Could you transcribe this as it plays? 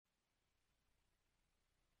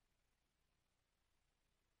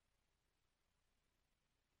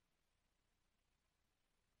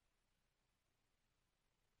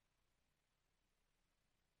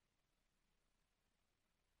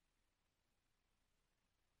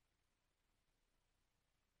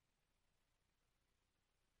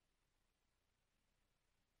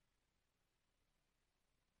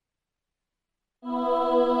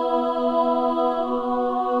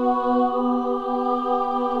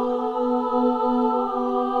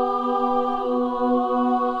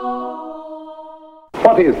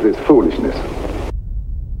What is this foolishness?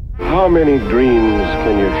 How many dreams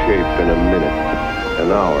can you shape in a minute,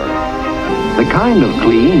 an hour? The kind of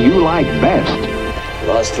clean you like best.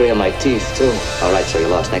 Lost 3 of my teeth, too. All right, so you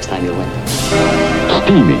lost. Next time you'll win.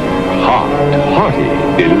 Steamy, hot,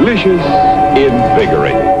 hearty, delicious,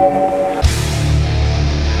 invigorating.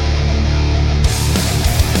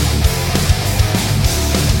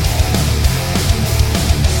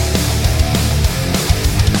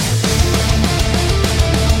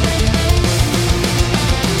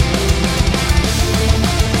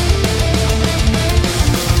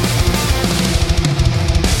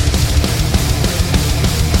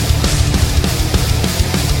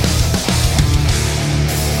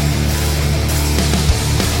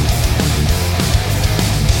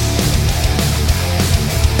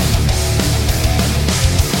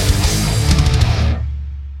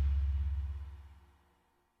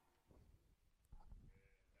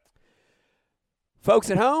 Folks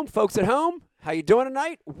at home, how you doing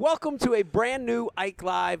tonight? Welcome to a brand new Ike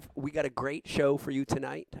Live. We got a great show for you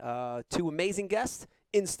tonight. 2 amazing guests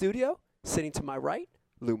in studio. Sitting to my right,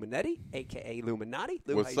 Lou Minetti, a.k.a. Illuminati.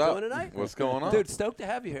 Lou, What's how you up? doing tonight? What's going on? Dude, stoked to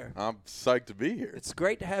have you here. I'm psyched to be here. It's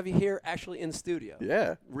great to have you here actually in studio.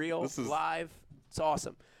 Yeah. Real, This is- live. It's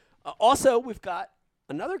awesome. Also, we've got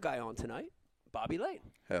another guy on tonight, Bobby Lane.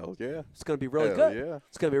 Hell yeah. It's going to be really Hell good. yeah.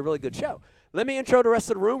 It's going to be a really good show. Let me intro the rest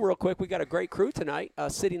of the room real quick. We got a great crew tonight.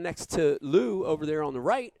 Sitting next to Lou over there on the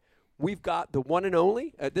right, we've got the one and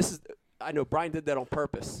only. I know Brian did that on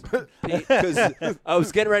purpose, because I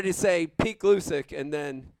was getting ready to say Pete Glusick, and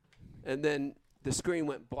then the screen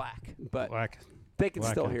went black. But they can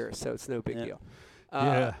still hear us, so it's no big deal.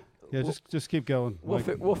 Yeah, just keep going.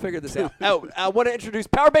 We'll figure this out. Oh, I want to introduce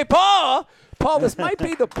Power Bay Paul. Paul, this might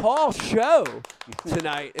be the Paul show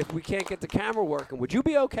tonight if we can't get the camera working. Would you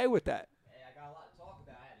be okay with that? I got a lot to talk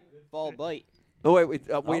about. I had a good fall bite. Oh, wait,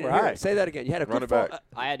 didn't hear it. Say that again. You had a Run good it fall. back.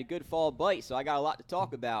 I had a good fall bite, so I got a lot to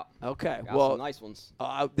talk about. Okay, Got well, some nice ones.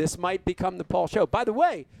 this might become the Paul show. By the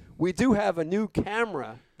way, we do have a new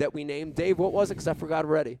camera that we named. Dave, what was it? Because I forgot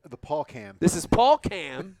already. The Paul Cam. This is Paul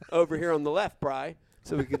Cam over here on the left, Bri,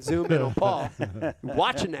 so we can zoom in on Paul.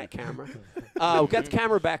 Watching that camera. We got the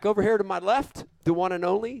camera back over here to my left, the one and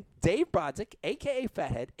only Dave Brodzik, a.k.a.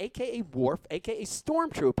 Fathead, a.k.a. Worf, a.k.a.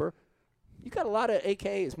 Stormtrooper. You got a lot of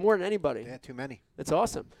AKAs, more than anybody. Yeah, too many. That's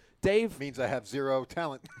awesome. Dave. Means I have zero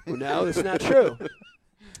talent. No, that's not true.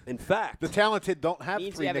 In fact. The talented don't have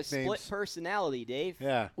Means 3 you have nicknames. a split personality, Dave.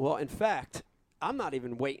 Yeah. Well, in fact, I'm not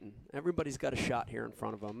even waiting. Everybody's got a shot here in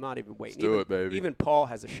front of them. I'm not even waiting. Let's do it, baby. Even Paul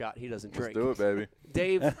has a shot. He doesn't drink. Let's do it, baby.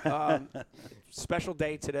 Dave, special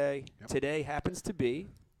day today. Yep. Today happens to be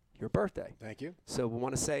your birthday. Thank you. So we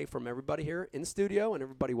want to say from everybody here in studio and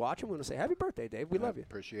everybody watching, we want to say happy birthday, Dave. We love you.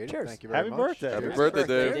 Appreciate it. Cheers. Thank you very Happy much. birthday. Happy Cheers. birthday,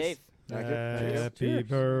 Birthday, Dave. Thank you. Happy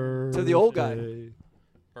birthday. To the old guy.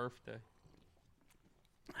 Birthday.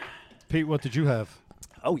 Pete, what did you have?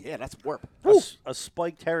 Oh, yeah, that's warp. A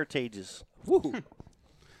spiked heritages. Woo.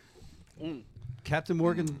 Captain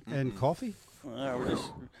Morgan and coffee? We're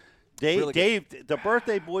just- Dave, Really Dave, the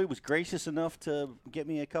birthday boy was gracious enough to get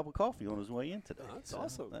me a cup of coffee on his way in today. That's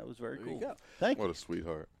awesome. That was very There cool. you go. Thank you. What a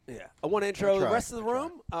sweetheart. Yeah. I want to intro the try. rest of the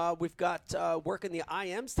room. We've got working the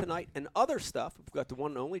IMs tonight and other stuff. We've got the one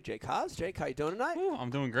and only Jake Haas. Jake, how you doing tonight? Ooh, I'm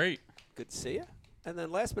doing great. Good to see you. And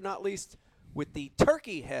then last but not least, with the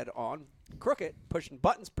turkey head on, Crooked, pushing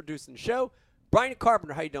buttons, producing the show, Brian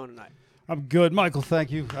Carpenter, how you doing tonight? I'm good, Michael. Thank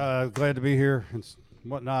you. Glad to be here and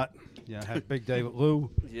whatnot. Yeah, had a big day with Lou.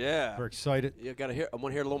 Yeah. We're excited. You got to hear. I want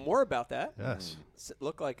to hear a little more about that. Yes,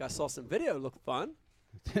 Looked like I saw some video. Looked fun.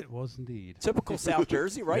 it was indeed. Typical South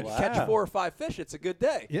Jersey, right? You catch Wow. 4 or 5 fish. It's a good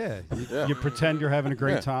day. Yeah, you pretend you're having a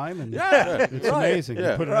great time, and Yeah. it's Right. amazing.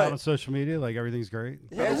 Yeah. You put it Right. out on social media, like everything's great.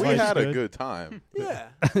 Yeah. We Life's had a good time. Yeah.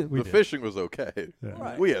 we The did. fishing was okay.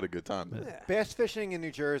 Right. We had a good time. Yeah. Bass fishing in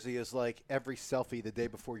New Jersey is like every selfie the day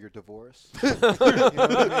before your divorce. You know what I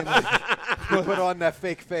mean? Like, you put on that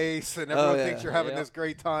fake face, and everyone yeah. thinks you're having Yeah. this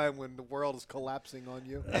great time when the world is collapsing on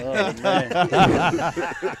you. Oh, man.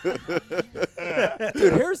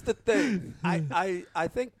 Dude, here's the thing. I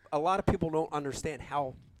think a lot of people don't understand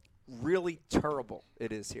how really terrible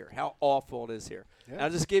it is here, how awful it is here. Yeah. And I'll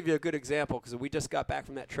just give you a good example because we just got back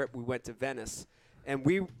from that trip. We went to Venice, and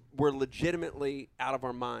we were legitimately out of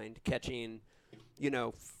our mind catching,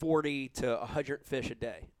 40 to 100 fish a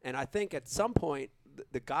day. And I think at some point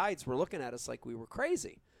the guides were looking at us like we were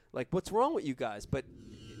crazy. Like, what's wrong with you guys? But,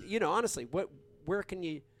 honestly, where can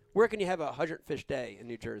you have a 100 fish day in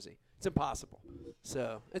New Jersey? It's impossible.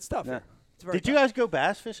 So it's tough. Yeah. here. It's very Did you tough. guys go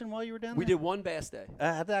bass fishing while you were down there? We did one bass day.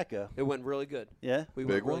 How'd that go? It went really good. Yeah. We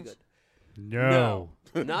Big went really ones? good. No.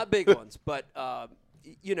 Not big ones, but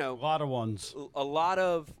you A know, lot of ones. a lot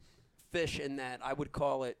of fish in that. I would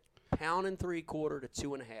call it 1.75 pounds to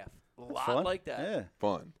 2.5. A lot Fun. like that. Yeah.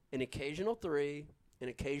 Fun. An occasional 3, an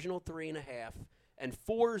occasional 3.5, and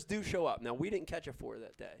 4s do show up. Now we didn't catch a 4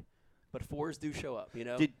 that day, but 4s do show up. You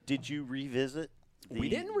know. Did you revisit? We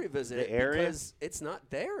didn't revisit the it area? because it's not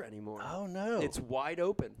there anymore. Oh no. It's wide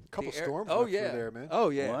open. Couple The air- storms Oh went through yeah. there, man. Oh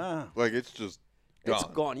yeah. Wow. Like it's just gone. It's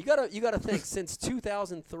gone. You gotta think since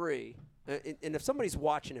 2003. And if somebody's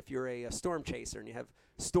watching, if you're a storm chaser and you have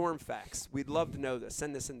storm facts, we'd love to know this.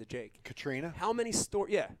 Send this in to Jake. Katrina. How many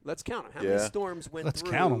Yeah, let's count them. How Yeah. many storms went Let's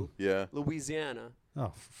through count 'em. Yeah. Louisiana?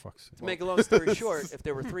 Oh, for fuck's sake. To make a long story short, if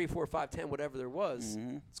there were 3, 4, 5, 10, whatever there was,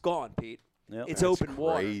 it's gone, Pete. Yep. It's That's open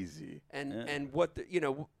water. crazy. And what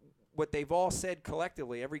what they've all said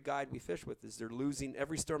collectively, every guide we fish with, is they're losing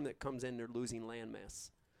every storm that comes in. They're losing land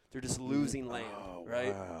mass. They're just losing land, Oh,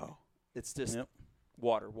 right? wow. It's just Yep.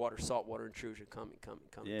 water, saltwater intrusion coming.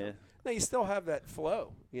 Yeah. Now you still have that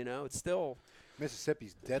flow, It's still,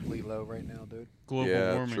 Mississippi's deadly low right now, dude. Global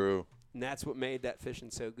Yeah, warming. true. and that's what made that fishing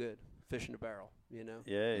so good. Fish in a barrel, Yeah,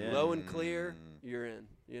 yeah. Low and clear, you're in.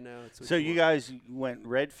 It's what So you want. guys went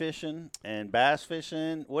red fishing and bass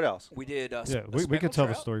fishing. What else? We did. Yeah, we speckled could tell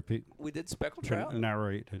the trout. story, Pete. We did speckled And trout.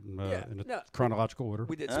 narrate it in a no. chronological order.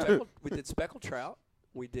 We did speckled trout.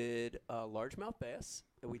 We did largemouth bass,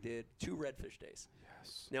 and we did 2 redfish days.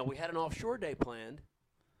 Yes. Now we had an offshore day planned,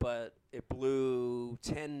 but it blew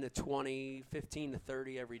 10 to 20, 15 to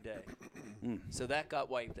 30 every day, so that got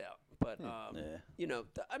wiped out. But Yeah.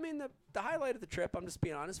 the highlight of the trip, I'm just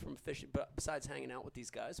being honest, from fishing, but besides hanging out with these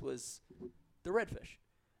guys, was the redfish,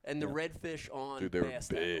 and the redfish on Dude, they were bass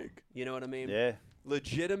tackle. big. You know what I mean? Yeah.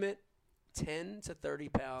 Legitimate 10 to 30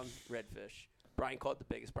 pound redfish. Brian caught the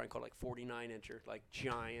biggest. Brian caught like 49 incher, like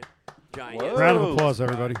giant. Whoa. Round of applause,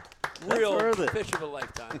 everybody. Real worth it. fish of a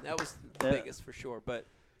lifetime. That was the Yeah. biggest for sure. But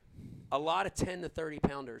a lot of 10 to 30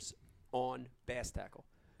 pounders on bass tackle.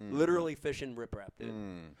 Literally fishing riprap, dude.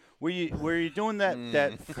 Were you doing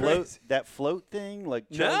that float thing like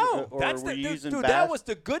No, or that's were you using dude. bass? That was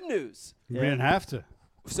the good news. We didn't have to.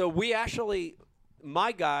 So we actually,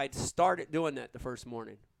 my guide started doing that the first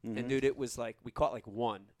morning, and dude, it was like we caught like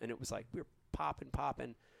 1, and it was like we were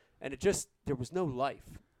popping, and it just there was no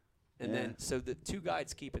life. And then so the 2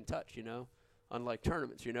 guides keep in touch, unlike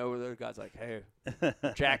tournaments, where the other guy's like, hey,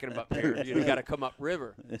 jacking them up here, you got to come up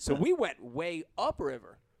river. So we went way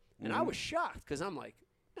upriver, and I was shocked because I'm like,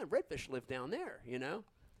 man, redfish live down there,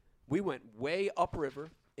 We went way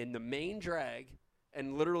upriver in the main drag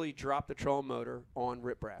and literally dropped the trolling motor on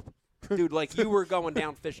riprap. Dude, like you were going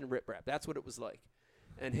down fishing riprap. That's what it was like.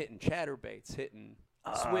 And hitting chatterbaits, hitting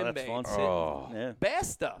swim that's baits, fun. hitting Yeah. bass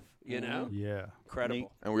stuff, Yeah.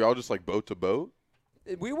 Incredible. And we all just like boat to boat?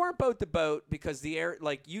 We weren't boat to boat because the air,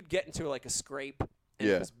 like you'd get into like a scrape and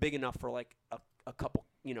Yeah. it was big enough for like a couple,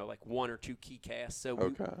 like 1 or 2 key casts. So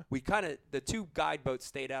Okay. we kind of, the 2 guide boats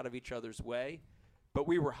stayed out of each other's way, but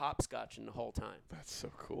we were hopscotching the whole time. That's so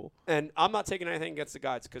cool. And I'm not taking anything against the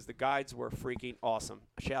guides because the guides were freaking awesome.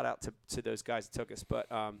 Shout out to those guys that took us. But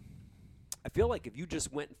I feel like if you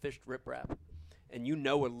just went and fished riprap and you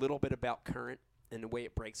know a little bit about current and the way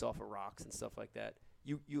it breaks off of rocks and stuff like that,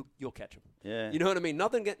 you'll catch them. Yeah. You know what I mean?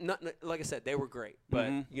 Nothing. Like I said, they were great, but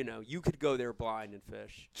you could go there blind and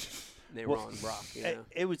fish. And they were on rock.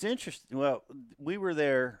 It was interesting. Well, we were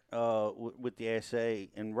there with the ASA,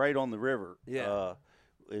 and right on the river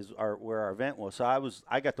is where our event was. So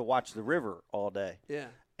I got to watch the river all day. Yeah.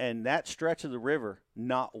 And that stretch of the river,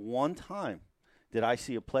 not one time did I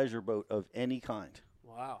see a pleasure boat of any kind.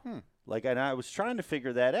 Wow. Like, and I was trying to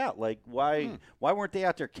figure that out. Like, why weren't they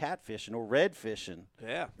out there catfishing or red fishing?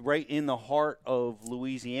 Yeah. Right in the heart of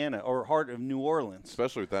Louisiana or heart of New Orleans.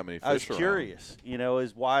 Especially with that many fish I was around. curious,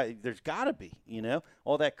 is why there's got to be,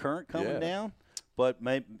 all that current coming down. But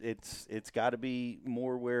maybe it's got to be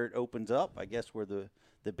more where it opens up, I guess, where the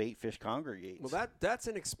bait fish congregates. Well, that's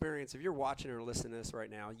an experience. If you're watching or listening to this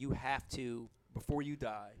right now, you have to, before you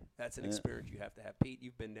die, that's an experience you have to have. Pete,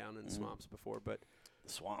 you've been down in the swamps before, but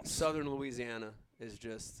swamps. Southern Louisiana is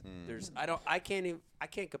just I can't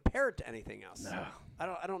compare it to anything else. No.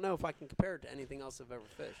 I don't know if I can compare it to anything else I've ever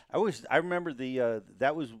fished. I remember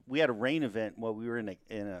we had a rain event while we were in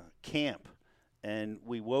a camp, and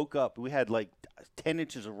we woke up. We had like 10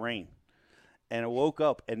 inches of rain, and I woke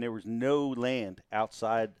up and there was no land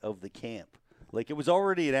outside of the camp. Like, it was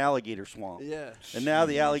already an alligator swamp. Yeah. And now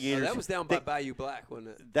the alligators. that was down by Bayou Black, wasn't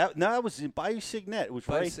it? That was in Bayou Signet. It was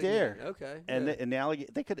Bayou right Signet. there. Okay. And yeah. the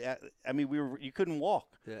alligator, they could. I mean, you couldn't walk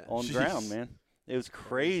on ground, man. It was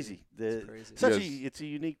crazy. It's crazy. It's a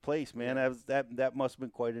unique place, man. Yeah. That must have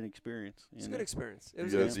been quite an experience. It's a good experience. It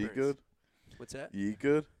was You a guys good eat good? What's that? You eat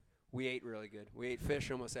good? We ate really good. We ate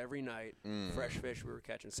fish almost every night, fresh fish we were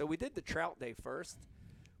catching. So we did the trout day first,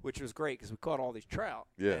 which was great because we caught all these trout.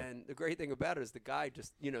 Yeah. And the great thing about it is the guide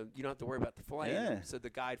just, you don't have to worry about the filleting. Yeah. So the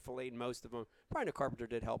guide filleted most of them. Brian the Carpenter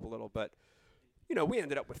did help a little, but, we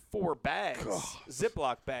ended up with 4 bags,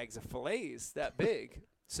 Ziploc bags of fillets that big.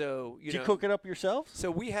 So, Did you cook it up yourself?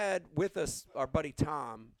 So we had with us our buddy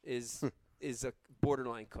Tom is a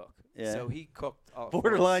borderline cook. Yeah. So he cooked.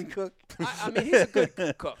 Borderline cook. I mean, he's a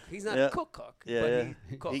good cook. He's not Yeah. a cook, Yeah, but yeah.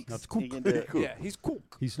 he cooks. That's cook. He can do it. Yeah, he's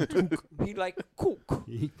cook. He's a cook. He like cook.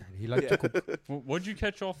 He liked to cook. What'd you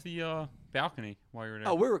catch off the balcony while you were there?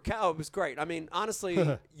 Oh, we were it was great. I mean,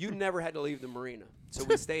 honestly, you never had to leave the marina. So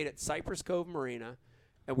we stayed at Cypress Cove Marina,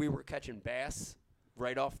 and we were catching bass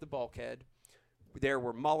right off the bulkhead. There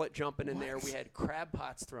were mullet jumping in there. We had crab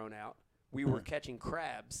pots thrown out. We were catching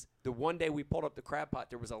crabs. The one day we pulled up the crab pot,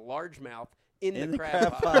 there was a largemouth in the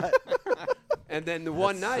crab pot. And then the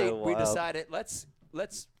one That's night so we wild. decided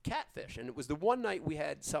let's catfish, and it was the one night we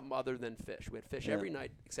had something other than fish. We had fish every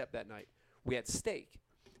night except that night. We had steak.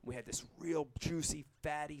 We had this real juicy,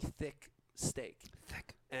 fatty, thick steak.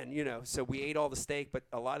 And so we ate all the steak, but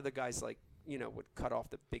a lot of the guys would cut off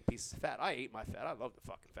the big pieces of fat. I ate my fat. I love the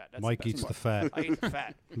fucking fat. That's Mike the best eats the part. fat. I ate the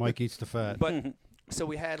fat. Mike eats the fat. But so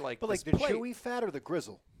we had But this the plate. chewy fat or the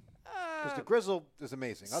grizzle? Because the grizzle is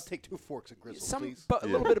amazing. I'll take 2 forks of grizzle, please. A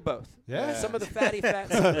little bit of both. Yeah. Some of the fatty fat,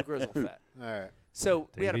 some of the grizzle fat. All right. So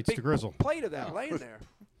we Dave had a eats the big grizzle. plate of that laying there,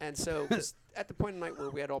 and so it was at the point in the night where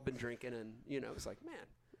we had all been drinking, and it was like, man,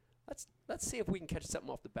 let's see if we can catch something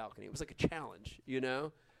off the balcony. It was like a challenge,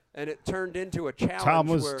 and it turned into a challenge.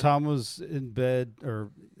 Tom was in bed,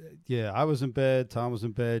 I was in bed. Tom was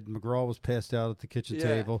in bed. McGraw was passed out at the kitchen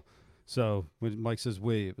table. So when Mike says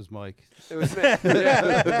we, it was Mike. It was me.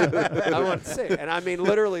 Yeah. I wanted to see it. And I mean,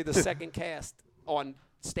 literally the second cast on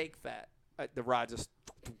steak fat, the rod just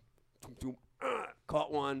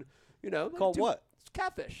caught one. Like Called what?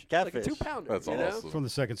 Catfish. Catfish. Like a 2-pounder. That's awesome. From the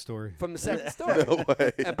second story. From the second story. No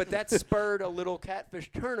way. But that spurred a little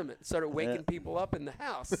catfish tournament. Started waking people up in the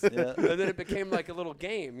house. Yeah. And then it became like a little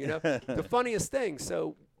game, The funniest thing,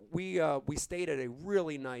 so we stayed at a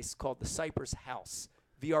really nice called the Cypress House.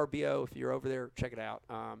 VRBO, if you're over there, check it out.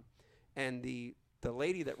 And the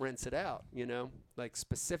lady that rents it out,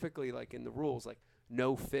 specifically in the rules,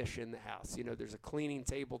 no fish in the house. There's a cleaning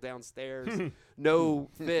table downstairs. No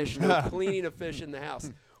fish, no cleaning of fish in the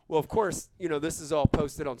house. Well, of course, this is all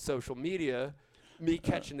posted on social media. Me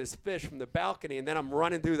catching this fish from the balcony, and then I'm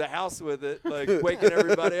running through the house with it, waking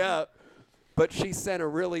everybody up. But she sent a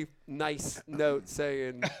really nice note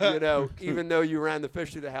saying, even though you ran the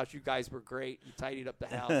fish through the house, you guys were great. You tidied up the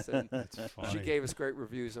house, and she gave us great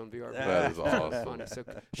reviews on VR. That is awesome. Funny. So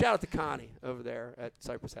shout out to Connie over there at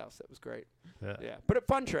Cypress House. That was great. Yeah. But a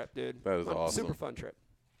fun trip, dude. That is awesome. Super fun trip.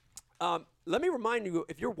 Let me remind you,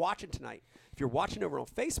 if you're watching tonight, if you're watching over on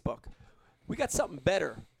Facebook, we got something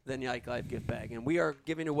better than the Ike Live gift bag, and we are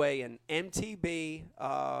giving away an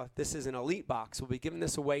MTB. This is an Elite box. We'll be giving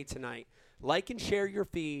this away tonight. Like and share your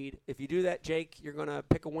feed. If you do that, Jake, you're going to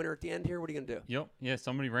pick a winner at the end here. What are you going to do? Yep. Yeah,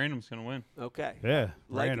 somebody random's going to win. Okay. Yeah,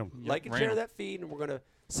 Like random. and share random. that feed, and we're going to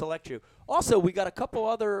select you. Also, we got a couple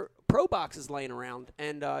other pro boxes laying around,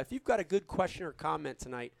 and if you've got a good question or comment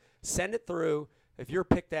tonight, send it through. If you're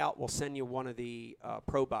picked out, we'll send you one of the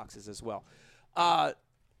pro boxes as well. I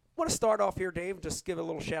want to start off here, Dave, just give a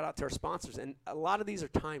little shout-out to our sponsors, and a lot of these are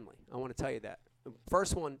timely. I want to tell you that. The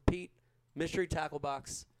first one, Pete, Mystery Tackle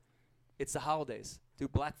Box. It's the holidays.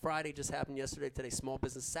 Dude, Black Friday just happened yesterday. Today, Small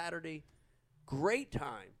Business Saturday. Great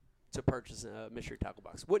time to purchase a Mystery Tackle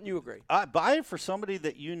Box. Wouldn't you agree? Buy it for somebody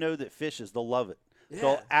that that fishes. They'll love it. Yeah.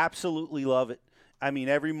 They'll absolutely love it. I mean,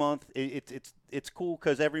 every month it's cool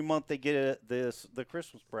because every month they get the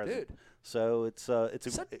Christmas present. Dude. So it's a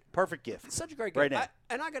perfect gift. It's such a great Right gift. now.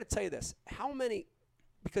 And I got to tell you this. How many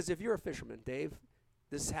 – because if you're a fisherman, Dave,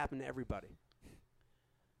 this has happened to everybody.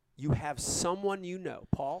 You have someone you know.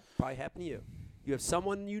 Paul, probably happened to you. You have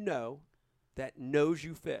someone you know that knows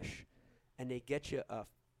you fish, and they get you a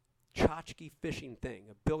tchotchke fishing thing,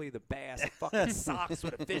 a Billy the Bass, fucking socks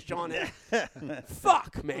with a fish on it.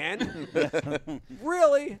 Fuck, man.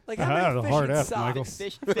 Really? Like, how I had many a hard fishing F, socks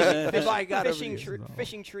Michael. have I got over fishing, these?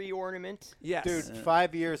 fishing tree ornament. Yes. Dude,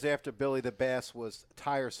 5 years after Billy the Bass was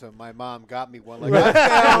tiresome, my mom got me one. Like,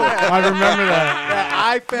 I remember that.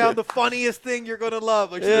 I found the funniest thing you're going to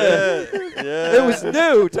love. Like, It was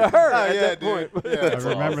new to her at yeah, that dude. point. Yeah. I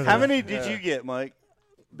remember that. How many did you get, Mike?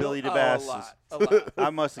 Billy the Bass. A lot. I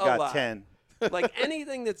must have A got lot. 10. Like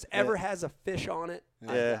anything that's ever has a fish on it,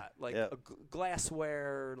 I Yeah. got. Like Yeah. a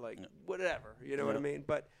glassware, like whatever. You know what I mean?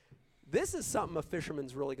 But This is something a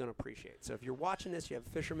fisherman's really going to appreciate. So if you're watching this, you have a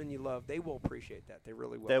fisherman you love, they will appreciate that. They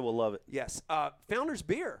really will. They will love it. Yes. Founders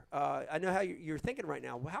Beer. I know how you're thinking right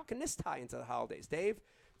now. Well, how can this tie into the holidays? Dave,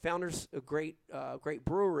 Founders, a great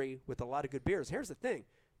brewery with a lot of good beers. Here's the thing.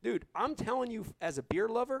 Dude, I'm telling you, as a beer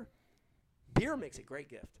lover, beer makes a great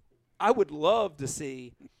gift. I would love to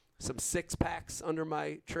see some 6-packs under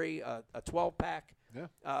my tree, a 12-pack.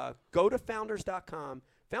 Yeah. Go to founders.com.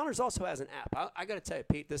 Founders also has an app. I got to tell you,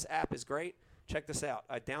 Pete, this app is great. Check this out.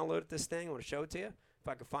 I downloaded this thing. I want to show it to you. If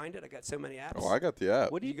I can find it. I got so many apps. Oh, I got the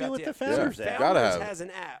app. What do you got do with the app. Founders So app? Gotta Founders have it. has an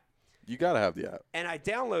app. You got to have the app. And I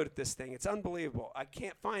downloaded this thing. It's unbelievable. I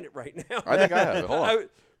can't find it right now. I think I have it. Hold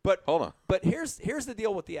on. Hold on. But here's the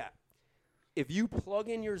deal with the app. If you plug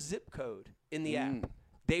in your zip code in the app,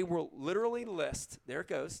 they will literally list, there it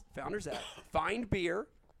goes, Founders app, find beer.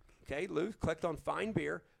 Okay, Lou clicked on find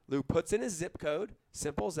beer. Lou puts in his zip code.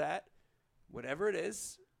 Simple as that. Whatever it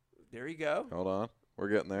is, there you go. Hold on. We're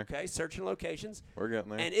getting there. Okay, searching locations. We're getting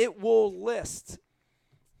there. And it will list,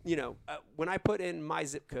 when I put in my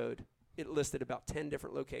zip code, it listed about 10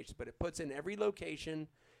 different locations, but it puts in every location,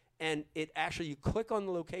 and it actually, you click on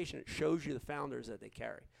the location, it shows you the Founders that they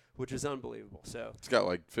carry, which is unbelievable. So It's got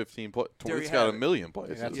like 15 There it's you got have a it. million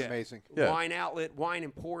places. That's amazing. Yeah. Wine outlet, wine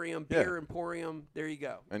emporium, Yeah. beer emporium, there you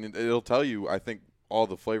go. And it'll tell you, I think, all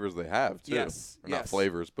the flavors they have, too. Yes, Or not yes.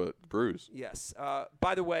 flavors, but brews. Yes.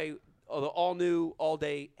 By the way, the all-new,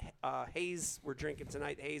 all-day haze we're drinking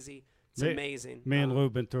tonight, hazy. It's amazing. Me and Lou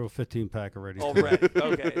been through a 15-pack already. Already.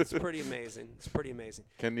 Okay, it's pretty amazing. It's pretty amazing.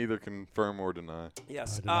 Can neither confirm or deny.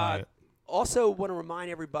 Yes. deny it. Also, want to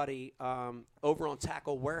remind everybody over on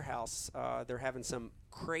Tackle Warehouse, they're having some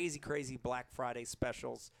crazy Black Friday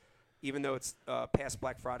specials. Even though it's past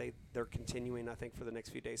Black Friday, they're continuing, I think, for the next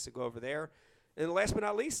few days to go over there. And last but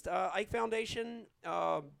not least, Ike Foundation,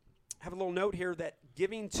 have a little note here that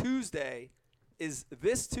Giving Tuesday is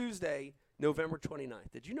this Tuesday, November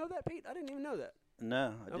 29th. Did you know that, Pete? I didn't even know that.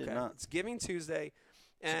 No, I did not. It's Giving Tuesday,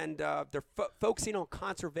 and they're focusing on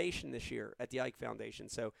conservation this year at the Ike Foundation.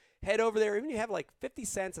 So head over there. Even if you have like 50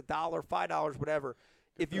 cents, $1, $5, whatever,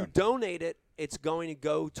 if you donate it, it's going to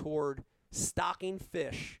go toward stocking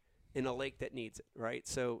fish in a lake that needs it, right?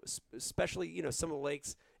 So especially, some of the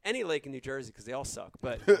lakes, any lake in New Jersey, because they all suck,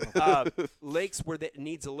 but lakes where that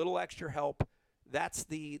needs a little extra help, that's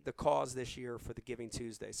the cause this year for the Giving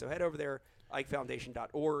Tuesday. So head over there,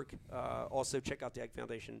 IkeFoundation.org. Also check out the Ike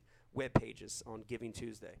Foundation web pages on Giving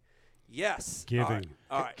Tuesday. Yes. Giving.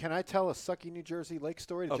 All right. Can I tell a sucky New Jersey lake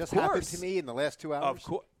story that Of just happened course. to me in the last 2 hours? Of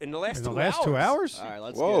course. In the last In 2 the last hours. 2 hours? All right,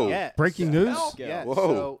 let's Whoa. go. Yeah. Breaking news? Yeah. Whoa.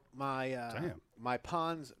 So my Damn. my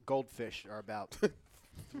pond's goldfish are about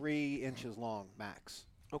 3 inches long max.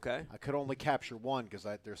 Okay. I could only capture one because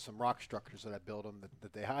there's some rock structures that I built them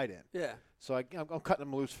that they hide in. Yeah. So I'm cutting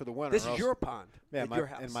them loose for the winter. This or is else- your pond. yeah, at your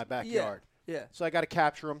house. in my backyard. Yeah. So I got to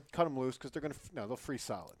capture them, cut them loose because they're gonna they'll freeze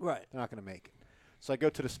solid. Right. They're not gonna make it. So I go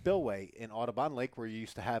to the spillway in Audubon Lake where you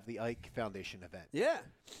used to have the Ike Foundation event. Yeah.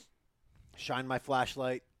 Shine my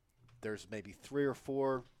flashlight. There's maybe 3 or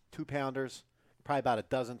 4 2-pounders, probably about a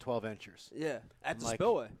dozen 12-inchers. Yeah. At the like-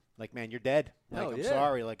 spillway. Like, man, you're dead. Like, Oh, I'm yeah.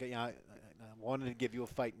 sorry. Like, I wanted to give you a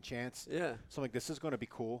fighting chance. Yeah. So I'm like, this is going to be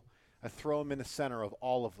cool. I throw him in the center of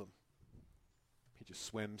all of them. He just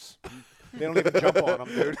swims. They don't even jump on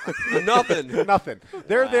him, dude. Nothing. Nothing.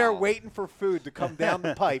 They're there waiting for food to come down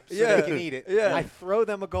the pipe so Yeah. they can eat it. Yeah. I throw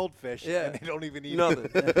them a goldfish, Yeah. and they don't even eat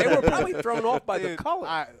Nothing. it. They were probably thrown off by the Dude,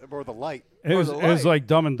 color. or the light. It was the it was light. like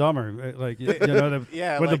Dumb and Dumber, like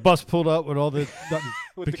Yeah, when the like- bus pulled up with all the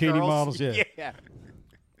With the bikini girls. models. Yeah. Yeah.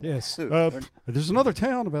 Yes. There's another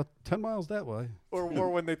town about 10 miles that way. Or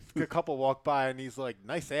when the couple walk by and he's like,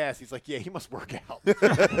 nice ass. He's like, yeah, he must work out.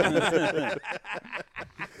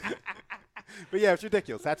 But yeah, it's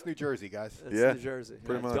ridiculous. That's New Jersey, guys. That's Yeah, New Jersey.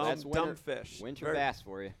 pretty much. Dumb, That's dumb winter- fish. Winter Very- bass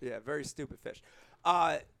for you. Yeah, very stupid fish.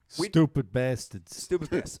 We Stupid bastards. stupid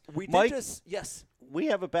fish. We did Mike? just yes. We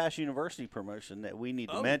have a Bass University promotion that we need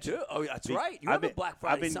to mention. Oh, that's Be- right. You I've have been- a Black I've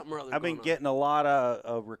Friday been- something or other. I've been going on. getting a lot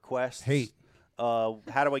of requests. Hate. How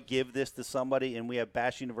do I give this to somebody? And we have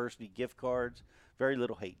Bass University gift cards. Very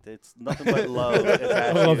little hate. It's nothing but love.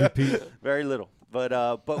 I love you, Pete. Very little. But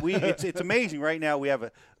it's amazing right now. We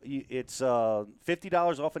have it's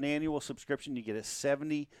 $50 off an annual subscription. You get a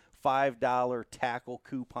 $5 tackle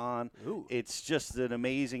coupon. Ooh. It's just an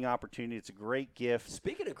amazing opportunity. It's a great gift.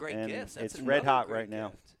 Speaking of great and gifts, that's it's red another hot great right now.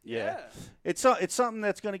 gift. Yeah. It's something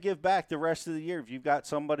that's going to give back the rest of the year. If you've got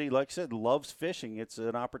somebody, like I said, loves fishing, it's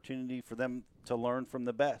an opportunity for them to learn from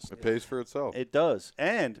the best. It pays for itself. It does.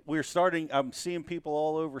 And we're starting, I'm seeing people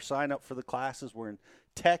all over sign up for the classes. We're in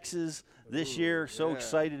Texas this year. So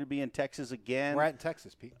excited to be in Texas again. We're in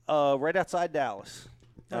Texas, Pete. Right outside Dallas.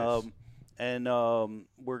 Nice.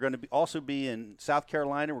 We're going to also be in South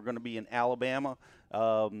Carolina. We're going to be in Alabama.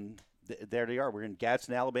 There they are. We're in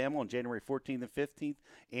Gadsden, Alabama on January 14th and 15th.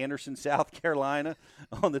 Anderson, South Carolina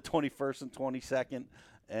on the 21st and 22nd.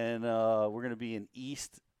 And we're going to be in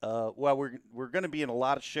East. We're going to be in a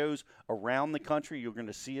lot of shows around the country. You're going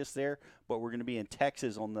to see us there. But we're going to be in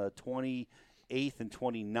Texas on the 28th and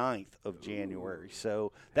 29th of January.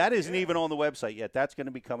 So that isn't even on the website yet. That's going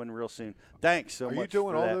to be coming real soon. Thanks so much. Are you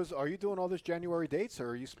doing for all that. those? Are you doing all those January dates, or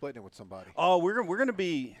are you splitting it with somebody? Oh, we're going to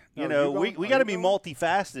be, No, we got to be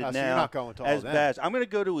multifaceted so now. you're not going to all as them. badge. I'm going to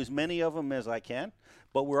go to as many of them as I can,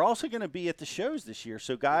 but we're also going to be at the shows this year.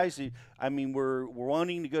 So guys, we're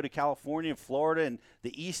wanting to go to California and Florida and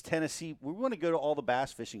the East Tennessee. We want to go to all the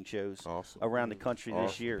bass fishing shows around the country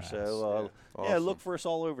this year. So look for us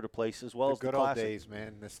all over the place as well The as good the old classic. days,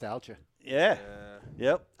 man. Nostalgia. Yeah.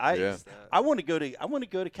 Yep. Yeah. I want to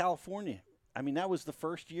go to California. I mean, that was the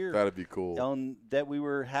first year. That'd be cool. That we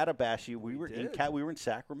had a bass year. We were in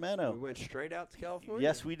Sacramento. We went straight out to California.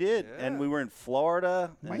 Yes, we did, Yeah. and we were in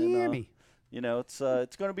Florida, Miami. it's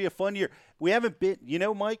going to be a fun year. We haven't been,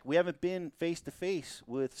 Mike. We haven't been face to face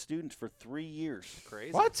with students for 3 years.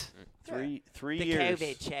 Crazy. What? Three The years.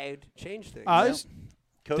 COVID showed changed things.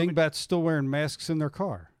 COVID. Dingbats still wearing masks in their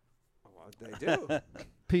car. Well, they do.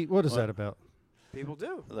 Pete, what is that about? People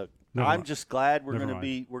do. Look, Never I'm mind. just glad we're Never going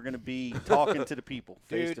to mind. be talking to the people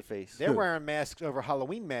face Dude, to face. They're wearing masks over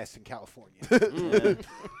Halloween masks in California.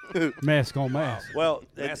 Mask on mask. Well,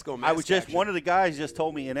 Mask on I was mask just action. one of the guys just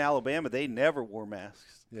told me in Alabama they never wore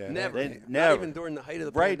masks. Yeah. Never. They Not never. even during the height of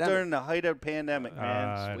the Right pandemic. during the height of the pandemic, I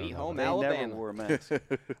man. don't Sweet know. home They Alabama. never wore a mask.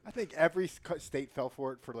 I think every state fell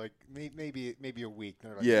for it for like maybe a week.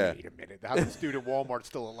 They're like, Yeah. wait a minute, how's this dude at Walmart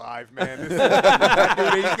still alive, man? That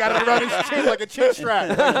dude, he's got it around his chin like a chin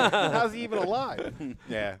strap. Like, how's he even alive?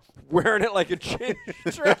 Yeah. Wearing it like a chin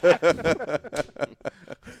strap.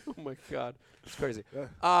 Oh, my God. It's crazy.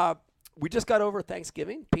 We just got over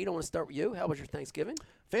Thanksgiving. Pete, I want to start with you. How was your Thanksgiving?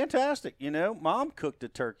 Fantastic. Mom cooked a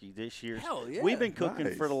turkey this year. Hell yeah. We've been cooking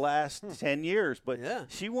Nice. for the last 10 years, but Yeah.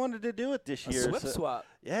 she wanted to do it this A year. swip so- swap.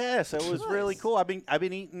 Yeah, so it was really Nice. cool. I've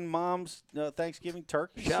been eating Mom's Thanksgiving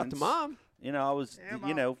turkey. Shout out to since, Mom. I was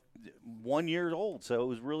 1 year old, so it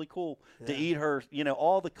was really cool to eat her.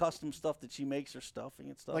 All the custom stuff that she makes, her stuffing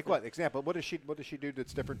and stuff. Like what? Example. What does she do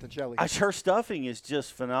that's different than Shelly? Her stuffing is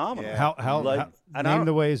just phenomenal. Yeah. How Like, and I name don't-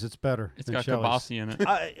 the ways it's better. It's than got Shelley's. kibasi in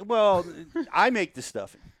it. I make the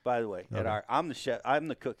stuffing, by the way. Okay. I'm the chef. I'm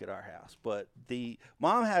the cook at our house. But the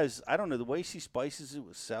mom has, I don't know, the way she spices it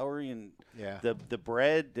with celery and Yeah. the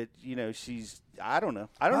bread that she's. I don't know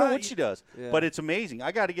what she does, Yeah. but it's amazing.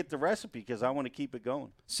 I got to get the recipe because I want to keep it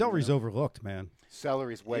going. Celery's overlooked, man.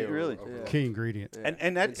 Celery's way Really? over. Key ingredient. Yeah.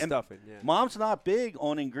 And stuffing, yeah. Mom's not big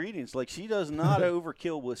on ingredients. Like she does not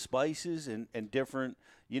overkill with spices and different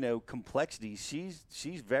complexities.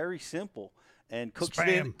 She's very simple and cooks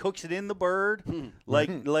it in the bird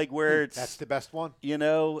like where it's That's the best one.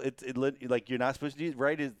 like you're not supposed to do it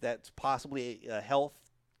right. That's possibly a health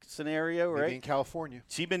scenario, Maybe right? in California.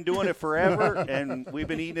 She's been doing it forever, and we've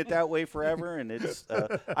been eating it that way forever. And it's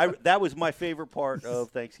that was my favorite part of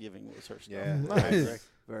Thanksgiving was her stuff. Yeah. Nice.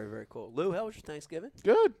 Very, very cool. Lou, how was your Thanksgiving?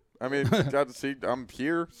 Good. I mean, got to see. I'm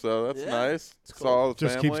here, so that's Yeah. nice. It's cool. Saw all the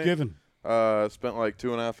Just family. keeps giving. Spent like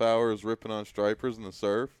 2.5 hours ripping on stripers in the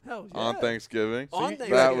surf Hell yeah. on Thanksgiving. On That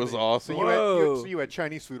Thanksgiving. was awesome. Whoa. You had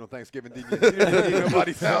Chinese food on Thanksgiving, didn't you? You didn't eat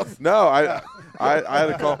nobody's house. No, I had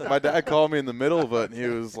to call. My dad called me in the middle of it, and he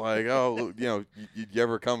was like, "Oh, you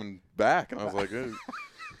ever coming back?" And I was like,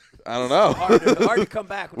 "I don't know." Hard to come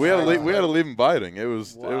back. We had to leave him biting. It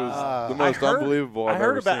was the most unbelievable. I I've heard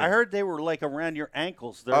ever about. seen. I heard they were like around your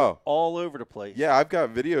ankles. They're Oh. all over the place. Yeah, I've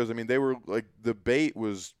got videos. I mean, they were like the bait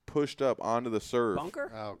was pushed up onto the surf.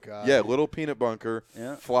 Bunker? Oh God. Yeah, little peanut bunker,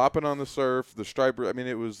 Yeah. flopping on the surf. The striper. I mean,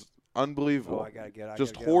 it was unbelievable. Oh, I gotta get.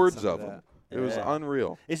 Just gotta get on hordes some of that. them. It was Yeah.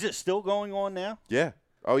 unreal. Is it still going on now? Yeah.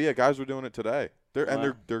 Oh yeah, guys were doing it today. And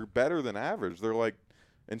Wow. they're better than average. They're like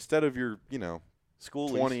instead of your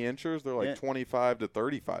Schoolies. 20 inches, they're like Yeah. 25 to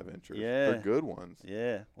 35 inches. Yeah. They're good ones.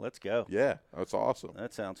 Yeah. Let's go. Yeah, that's awesome.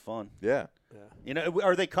 That sounds fun. Yeah,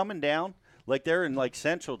 Are they coming down? Like they're in like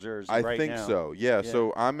Central Jersey I right think now. so. Yeah, Yeah.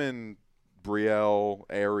 so I'm in Brielle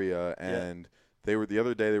area, and they were the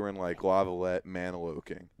other day they were in like Lavalette,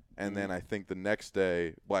 Maniloking, and then I think the next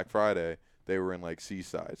day, Black Friday, they were in like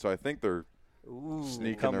Seaside. So I think they're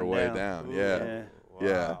sneaking their way down.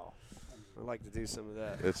 Yeah. I'd like to do some of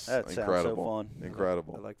that. It's That sounds so incredible. fun.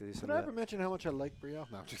 Incredible. I'd like to do some Did I of ever that. mention how much I like Brielle?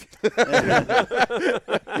 No, I'm just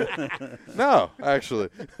kidding. No, actually.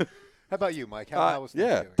 How about you, Mike? How was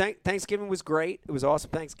yeah. Thanksgiving? Thanksgiving was great. It was awesome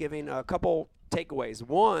Thanksgiving. A couple takeaways.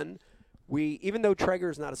 One, even though Traeger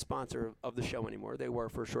is not a sponsor of the show anymore, they were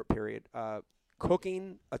for a short period.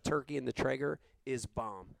 Cooking a turkey in the Traeger is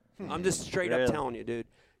bomb. I'm just straight up telling you, dude.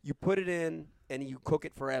 You put it in and you cook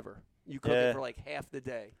it forever. You cook it for like half the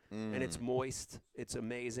day, and it's moist. It's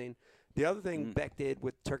amazing. The other thing Beck did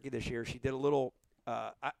with turkey this year, she did a little.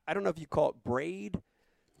 I don't know if you call it braid.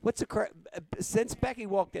 What's the since Becky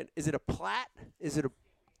walked in? Is it a plait? Is it a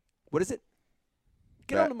what is it?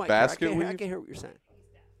 Get on the mic. Basket I weave? can't hear what you're saying.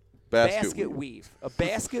 Basket weave. A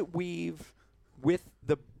basket weave with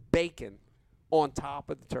the bacon on top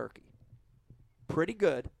of the turkey. Pretty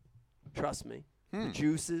good. Trust me. The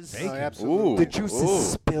juices. Oh, absolutely. The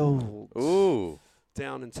juices spilled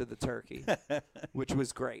down into the turkey, which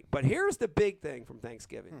was great. But here's the big thing from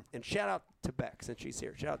Thanksgiving. And shout out to Beck since she's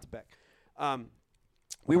here. Shout out to Beck.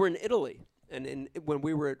 We were in Italy. And when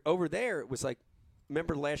we were over there, it was like,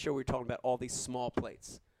 remember last year we were talking about all these small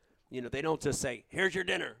plates. You know, they don't just say, here's your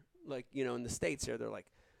dinner. Like, you know, in the States here, they're like,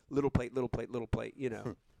 little plate, little plate, little plate, you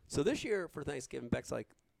know. So this year for Thanksgiving, Beck's like,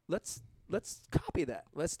 let's copy that.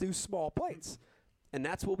 Let's do small plates. And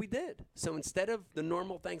that's what we did. So instead of the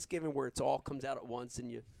normal Thanksgiving where it's all comes out at once and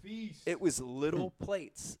you feast, it was little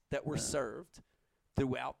plates that were served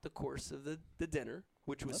throughout the course of the dinner,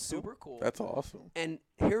 which was super cool. That's awesome. And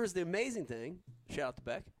here's the amazing thing. Shout out to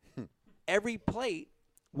Beck. Every plate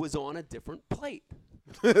was on a different plate.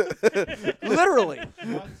 Literally.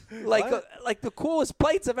 Like the coolest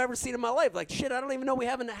plates I've ever seen in my life. Like, shit, I don't even know we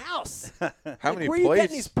have in the house. How many where are you plates?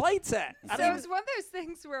 getting these plates at? So it was one of those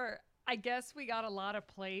things where I guess we got a lot of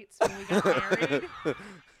plates when we got married,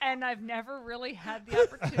 and I've never really had the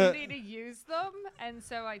opportunity to use them. And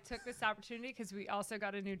so I took this opportunity because we also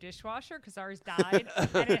got a new dishwasher because ours died,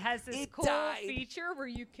 and it has this cool feature where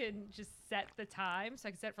you can just set the time. So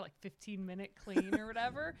I can set it for like 15-minute clean or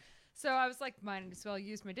whatever. So I was like, might as well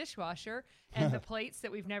use my dishwasher and the plates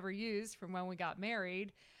that we've never used from when we got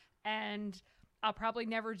married. And I'll probably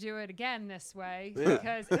never do it again this way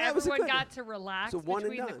because everyone got to relax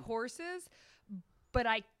between the courses. But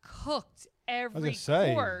I cooked every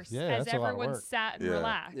course as everyone sat and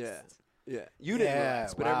relaxed. Yeah. You didn't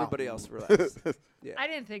relax, but everybody else relaxed. I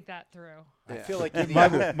didn't think that through. I feel like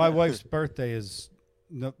my wife's birthday is,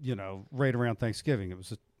 right around Thanksgiving.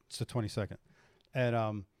 It's the 22nd.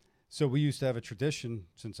 And so we used to have a tradition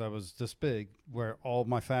since I was this big where all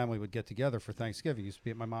my family would get together for Thanksgiving. It used to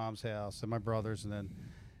be at my mom's house and my brother's, and then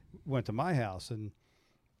went to my house. And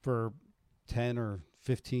for 10 or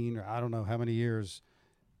 15 or I don't know how many years,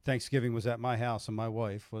 Thanksgiving was at my house, and my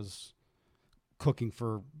wife was cooking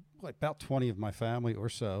for about 20 of my family or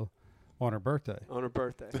so on her birthday. On her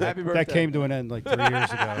birthday. Happy birthday. That came to an end like 3 years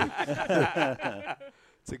ago.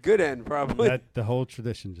 It's a good end, probably. The whole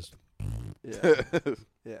tradition just...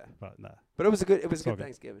 Yeah. But no. But it was a good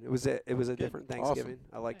Thanksgiving. It was a different Thanksgiving.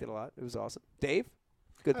 Awesome. I liked it a lot. It was awesome. Dave?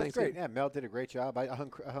 Good Thanksgiving. Great. Yeah, Mel did a great job. I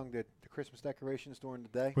hung the Christmas decorations during the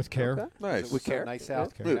day. With care. Okay. Nice. It was so nice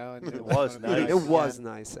out. And it was nice. It was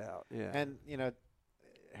nice out. Yeah. And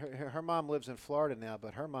her mom lives in Florida now,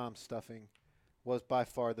 but her mom's stuffing was by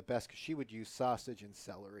far the best because she would use sausage and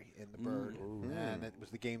celery in the bird, and it was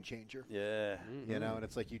the game changer. Yeah. And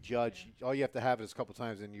it's like you judge. All you have to have is a couple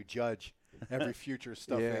times, and you judge every future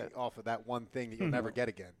stuffing off of that one thing that you'll never get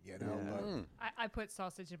again. But I put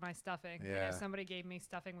sausage in my stuffing. Yeah. And if somebody gave me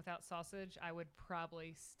stuffing without sausage, I would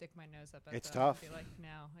probably stick my nose up at it's them tough. And be like, no,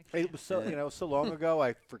 I can't. It was so so long ago.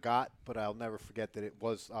 I forgot, but I'll never forget that it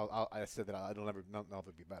was. I said that I'll never know if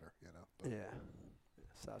it'd be better. But. Yeah.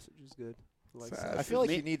 Sausage is good. I feel like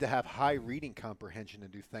you need to have high reading comprehension to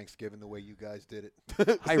do Thanksgiving the way you guys did it.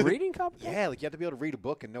 High reading comprehension? Yeah, like you have to be able to read a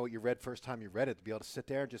book and know what you read first time you read it, to be able to sit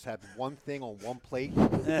there and just have one thing on one plate. You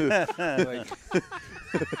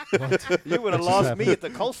would have lost me at the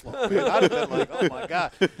coleslaw. Man. I'd have been like, oh, my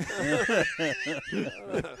God.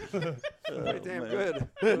 Pretty damn good.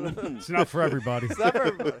 It's not for everybody. It's not for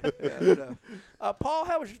everybody. Yeah, Paul,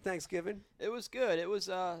 how was your Thanksgiving? It was good. It was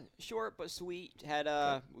short but sweet. Had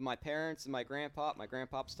my parents and my grandpa. My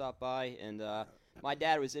grandpa stopped by, and My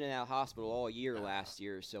dad was in and out of hospital all year last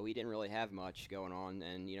year, so he didn't really have much going on.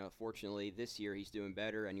 And, fortunately this year he's doing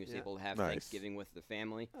better, and he was able to have Thanksgiving with the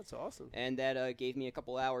family. That's awesome. And that gave me a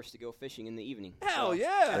couple hours to go fishing in the evening. Hell So yeah.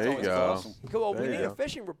 that's There you always go. awesome. Cool. There We you need a go.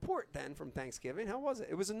 fishing report then from Thanksgiving. How was it?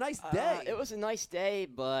 It was a nice day. It was a nice day,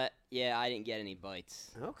 but, yeah, I didn't get any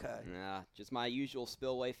bites. Okay. Nah, just my usual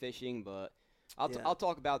spillway fishing, but Yeah. I'll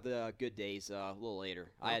talk about the good days a little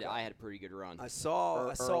later. Okay. I had a pretty good run. I saw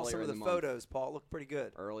Earlier some of in the month. photos, Paul. It looked pretty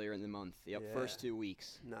good. Earlier in the month. Yep, Yeah. first 2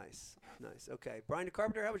 weeks. Nice. Okay. Brian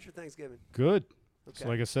DeCarpenter, how was your Thanksgiving? Good. Okay. So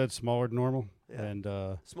like I said, smaller than normal. Yeah.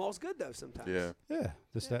 And Small's good, though, sometimes. Yeah. yeah,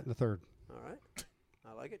 this, that, and the third. All right.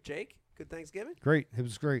 I like it. Jake, good Thanksgiving? Great. It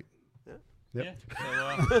was great. Yeah. Yep. Yeah.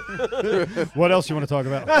 So, What else you want to talk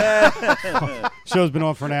about? Show's been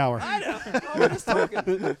on for an hour. I know. I'm just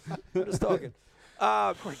talking.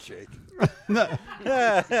 Poor Jake. I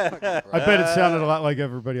bet it sounded a lot like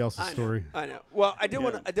everybody else's story. I know. Well, I did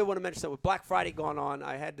want to mention something. With Black Friday going on,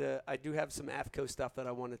 I do have some AFCO stuff that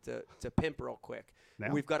I wanted to pimp real quick.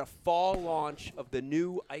 Now? We've got a fall launch of the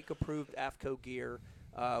new Ike-approved AFCO gear.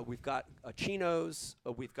 We've got chinos.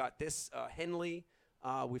 We've got this Henley.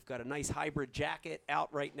 We've got a nice hybrid jacket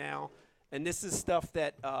out right now. And this is stuff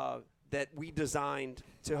that we designed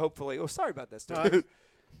to hopefully – oh, sorry about this.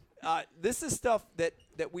 This is stuff that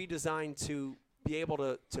we designed to be able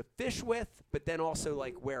to fish with, but then also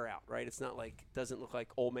like wear out, right? It's not like doesn't look like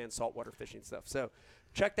old man saltwater fishing stuff. So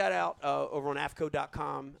check that out over on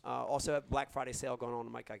AFCO.com. Also have Black Friday sale going on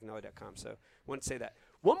MikeIconelli.com. So want to say that.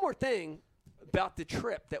 One more thing about the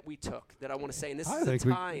trip that we took that I want to say, and this is a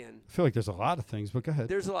tie-in. I feel like there's a lot of things, but go ahead.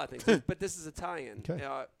 There's a lot of things, but this is a tie-in.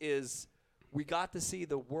 Okay. Is we got to see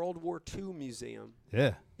the World War II Museum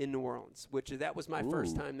in New Orleans, that was my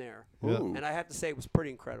first time there. Yeah. And I have to say it was pretty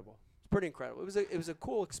incredible. It's pretty incredible. It was a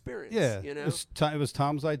cool experience. Yeah, you know? it was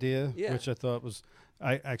Tom's idea, Yeah. which I thought was.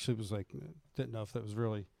 I actually was like, didn't know if that was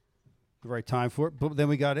really the right time for it. But then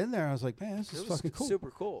we got in there, I was like, man, this is It was fucking cool.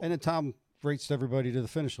 super cool. And then Tom raced everybody to the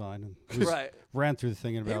finish line and just Right. ran through the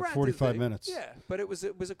thing in He about ran through the 45 thing. minutes. Yeah, but it was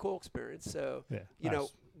a cool experience. So Yeah, you know,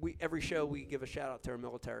 nice. every show we give a shout out to our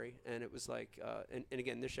military, and it was like, and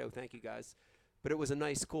again this show, thank you guys. But it was a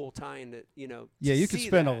nice, cool tie-in that Yeah, to you could see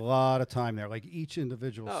spend that. a lot of time there, like each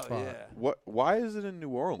individual Oh spot. yeah. Why is it in New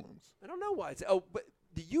Orleans? I don't know why. But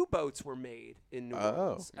the U-boats were made in New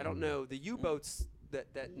Orleans. I don't know. The U-boats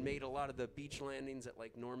that made a lot of the beach landings at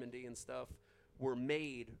like Normandy and stuff were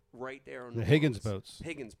made right there on The New Higgins Orleans. boats.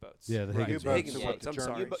 Higgins boats. Yeah, the Right. Higgins boats. Higgins Yeah, boats. I'm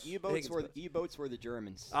sorry. U-boats were the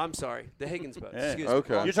Germans. I'm sorry. The Higgins boats. Yeah. Excuse Okay.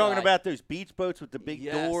 me. Wrong You're talking side. about those beach boats with the big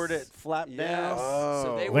Yes. door that flap Yes. down?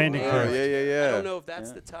 So they were Landing made- craft. Yeah. I don't know if that's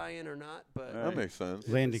Yeah. the tie-in or not, but That makes sense.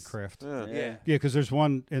 Landing craft. Yeah. yeah. Yeah, because there's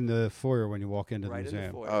one in the foyer when you walk into Right the in the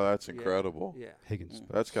museum. foyer. Oh, that's Yeah. incredible. Yeah. Higgins.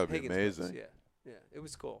 That's got to be Higgins boats, amazing. Yeah. Yeah, it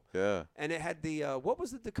was cool. Yeah. And it had the what was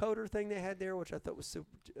the decoder thing they had there, which I thought was super.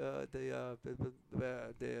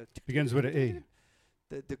 The Begins with an E.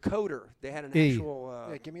 The decoder. They had an E. actual.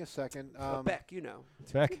 Yeah, give me a second. Beck, you know.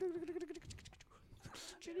 Beck.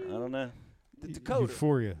 I don't know. The decoder.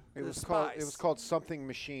 Euphoria. It was The called spice. something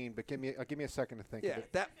machine, but give me a second to think Yeah, of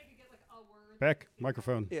it. that. Beck.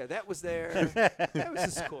 Microphone. Yeah, that was there. That was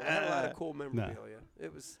just cool. They had a lot of cool memorabilia.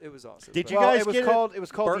 It was awesome. Did But- you Well, guys it was get called it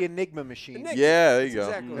was called Bert- the Enigma machine. Enigma. Yeah, there you That's go.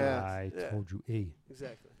 Exactly. Yeah. I Yeah. told you E.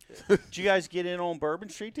 Exactly. Did you guys get in on Bourbon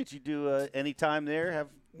Street? Did you do any time there? Have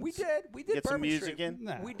We did. We did Get some Bourbon music Street. in?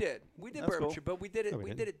 Nah. We did. We did That's Bourbon cool. Street, but we did it. No, we we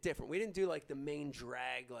didn't. did it different. We didn't do like the main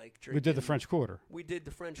drag like. We did the drinking. French Quarter. We did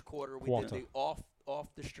the French Quarter. We Quarter. did the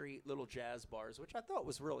off the street little jazz bars, which I thought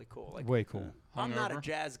was really cool. Like Way cool. I'm not a Hungover.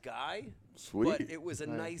 jazz guy, Sweet. but it was a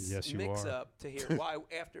nice Yes, you mix are. up to hear. Why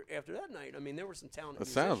after that night? I mean, there were some talented. That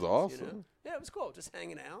sounds musicians, you know? awesome. Yeah, it was cool. Just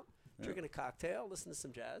hanging out, drinking a cocktail, listening to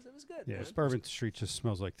some jazz. It was good. Yeah, man. Bourbon Street just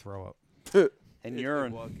smells like throw up. and It-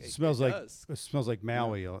 urine? well, It smells like does. it smells like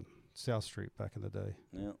Maui on South Street back in the day.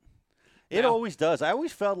 Yeah. It always does. I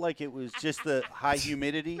always felt like it was just the high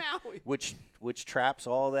humidity, Maui. which traps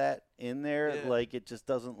all that in there. Yeah. Like it just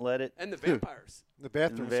doesn't let it. And the vampires. The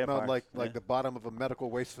bathroom vampire, smelled like yeah. the bottom of a medical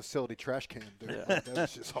waste facility trash can. Dude. That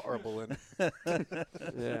was just horrible. And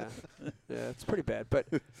Yeah, it's pretty bad, but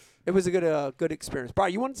it was a good experience.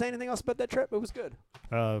 Brian, you want to say anything else about that trip? It was good.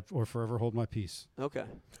 Or forever hold my peace. Okay,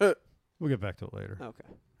 We'll get back to it later. okay,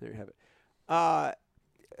 there you have it.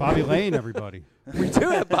 Bobby Lane, everybody. We do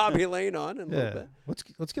have Bobby Lane on in a little Yeah, bit.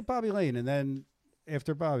 let's get Bobby Lane, and then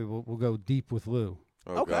after Bobby, we'll go deep with Lou.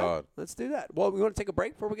 Oh, Okay, God. let's do that. Well, we want to take a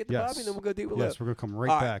break before we get to Yes. Bobby, and then we'll go deep with Yes, Lou. we're gonna come right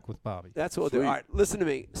All right. back with Bobby. That's what we'll do. Sweet. All right, listen to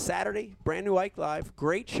me. Saturday, brand new Ike Live.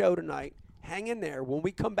 Great show tonight. Hang in there. When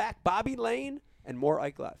we come back, Bobby Lane and more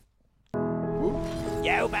Ike Live.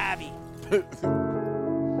 Yo, Bobby.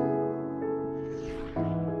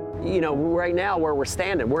 right now where we're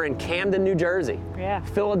standing, we're in Camden, New Jersey. Yeah.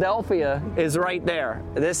 Philadelphia is right there.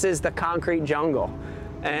 This is the concrete jungle.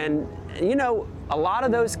 And, a lot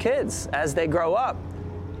of those kids, as they grow up,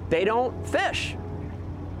 they don't fish.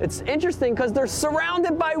 It's interesting because they're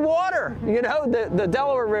surrounded by water, the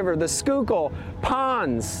Delaware River, the Schuylkill,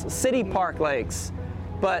 ponds, city park lakes,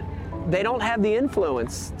 but they don't have the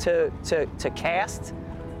influence to cast,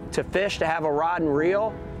 to fish, to have a rod and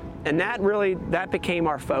reel. And that became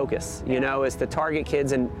our focus, is to target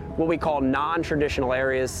kids in what we call non-traditional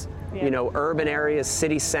areas, urban areas,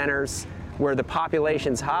 city centers where the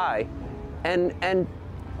population's high, and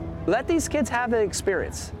let these kids have an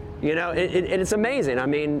experience. It's amazing. I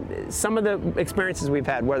mean, some of the experiences we've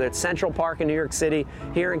had, whether it's Central Park in New York City,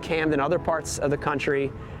 here in Camden, other parts of the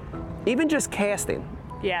country, even just casting.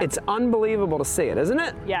 Yeah. It's unbelievable to see it, isn't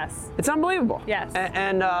it? Yes. It's unbelievable. Yes.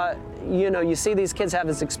 And you see these kids have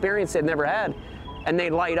this experience they've never had, and they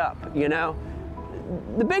light up,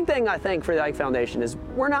 The big thing, I think, for the Ike Foundation is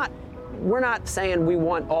we're not saying we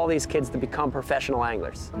want all these kids to become professional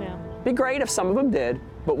anglers. No. It'd be great if some of them did,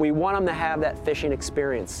 but we want them to have that fishing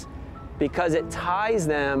experience because it ties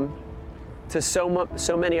them to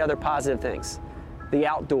so many other positive things. The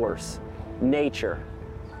outdoors, nature,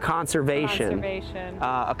 conservation.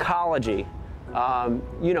 Ecology,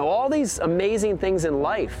 all these amazing things in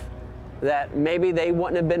life that maybe they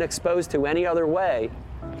wouldn't have been exposed to any other way.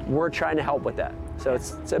 We're trying to help with that. So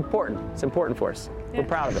it's important. It's important for us. Yeah. We're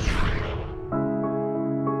proud of it.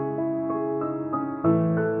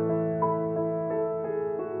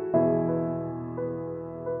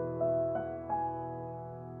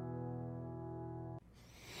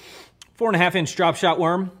 Four 4.5-inch drop shot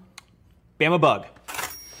worm, Bama bug.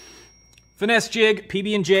 Finesse jig,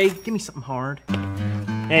 PB&J, give me something hard.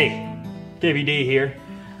 Hey, KVD here.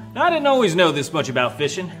 Now, I didn't always know this much about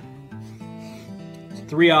fishing.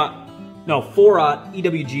 4-aught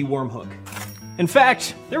EWG worm hook. In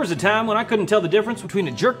fact, there was a time when I couldn't tell the difference between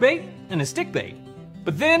a jerkbait and a stickbait.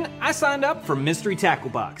 But then I signed up for Mystery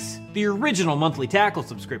Tackle Box, the original monthly tackle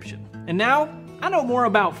subscription. And now I know more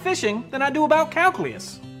about fishing than I do about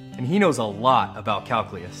calculus. And he knows a lot about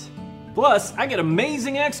calculus. Plus, I get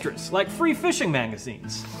amazing extras like free fishing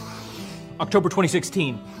magazines. October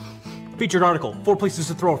 2016. Featured article, 4 places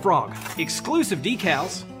to throw a frog. Exclusive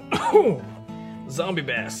decals. Zombie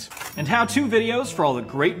bass. And how-to videos for all the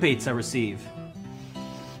great baits I receive.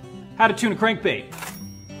 How to tune a crankbait.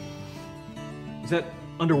 Is that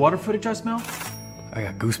underwater footage I smell? I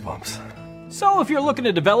got goosebumps. So if you're looking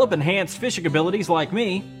to develop enhanced fishing abilities like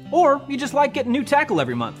me, or you just like getting new tackle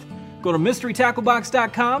every month, go to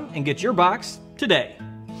MysteryTackleBox.com and get your box today.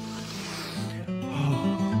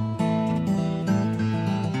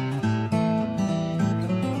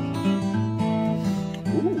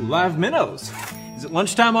 Ooh, live minnows. Is it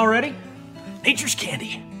lunchtime already? Nature's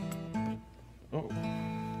candy. Oh.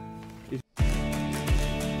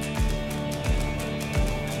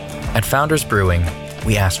 At Founders Brewing,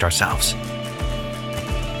 we asked ourselves,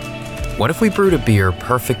 what if we brewed a beer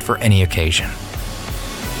perfect for any occasion?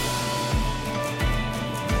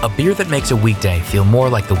 A beer that makes a weekday feel more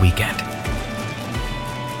like the weekend,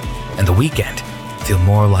 and the weekend feel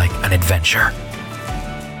more like an adventure.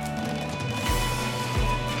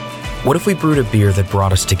 What if we brewed a beer that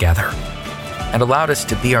brought us together and allowed us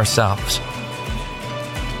to be ourselves?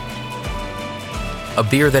 A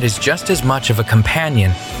beer that is just as much of a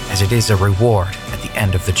companion as it is a reward at the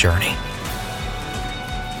end of the journey.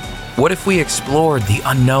 What if we explored the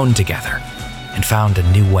unknown together and found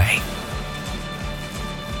a new way?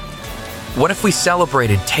 What if we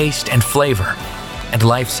celebrated taste and flavor and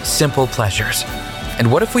life's simple pleasures?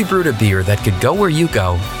 And what if we brewed a beer that could go where you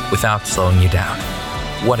go without slowing you down?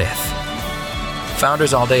 What if?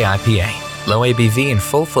 Founders All Day IPA. Low ABV and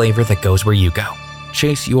full flavor that goes where you go.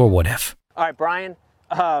 Chase your what if. All right, Brian.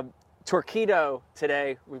 Torqeedo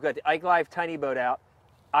today. We've got the Ike Live Tiny Boat out.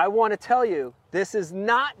 I want to tell you, this is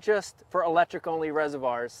not just for electric-only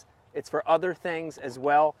reservoirs. It's for other things as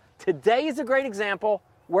well. Today is a great example.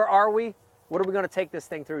 Where are we? What are we going to take this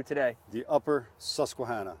thing through today? The Upper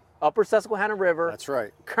Susquehanna. Upper Susquehanna River. That's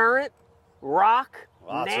right. Current, rock,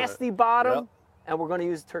 Lots nasty bottom, yep. And we're going to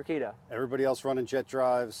use Torqeedo. Everybody else running jet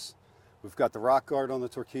drives. We've got the rock guard on the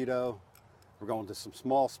Torqeedo. We're going to some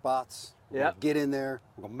small spots. Yep. Get in there.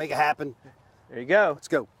 We're going to make it happen. There you go. Let's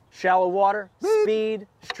go. Shallow water, speed,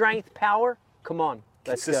 strength, power. Come on.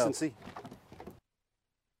 Let's Consistency. Go.